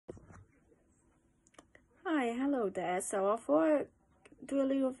Hi, hello there. So I thought I'd do a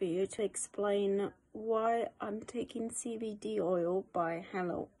little video to explain why I'm taking CBD oil by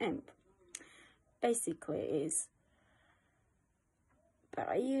Hemp. Basically, is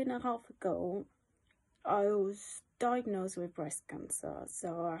about a year and a half ago, I was diagnosed with breast cancer.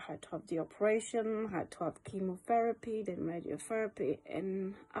 So I had to have the operation, had to have chemotherapy, then radiotherapy,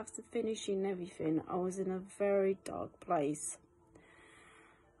 and after finishing everything, I was in a very dark place.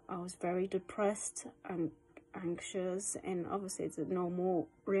 I was very depressed and anxious, and obviously it's a normal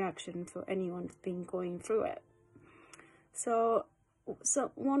reaction for anyone who's been going through it. So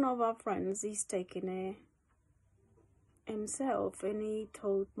one of our friends, he's taking it himself, and he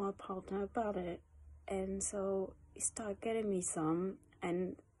told my partner about it, and so he started getting me some,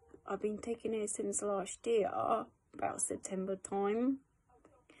 and I've been taking it since last year, about September time,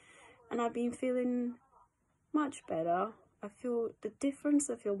 and I've been feeling much better. I feel the difference.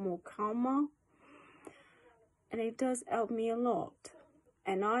 I feel more calmer, and it does help me a lot.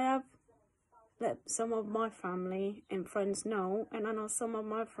 And I have let some of my family and friends know, and I know some of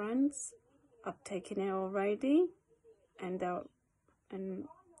my friends have taken it already, and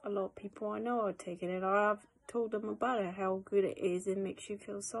a lot of people I know are taking it. I have told them about it, how good it is. It makes you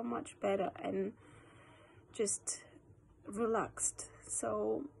feel so much better and just relaxed.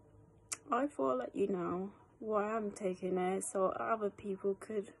 So I thought I'd let you know why I'm taking it, so other people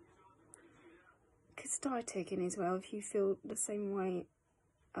could start taking it as well, if you feel the same way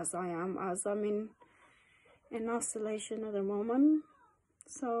as I am, as I'm in isolation at the moment.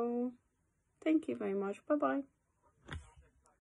 So thank you very much. Bye bye.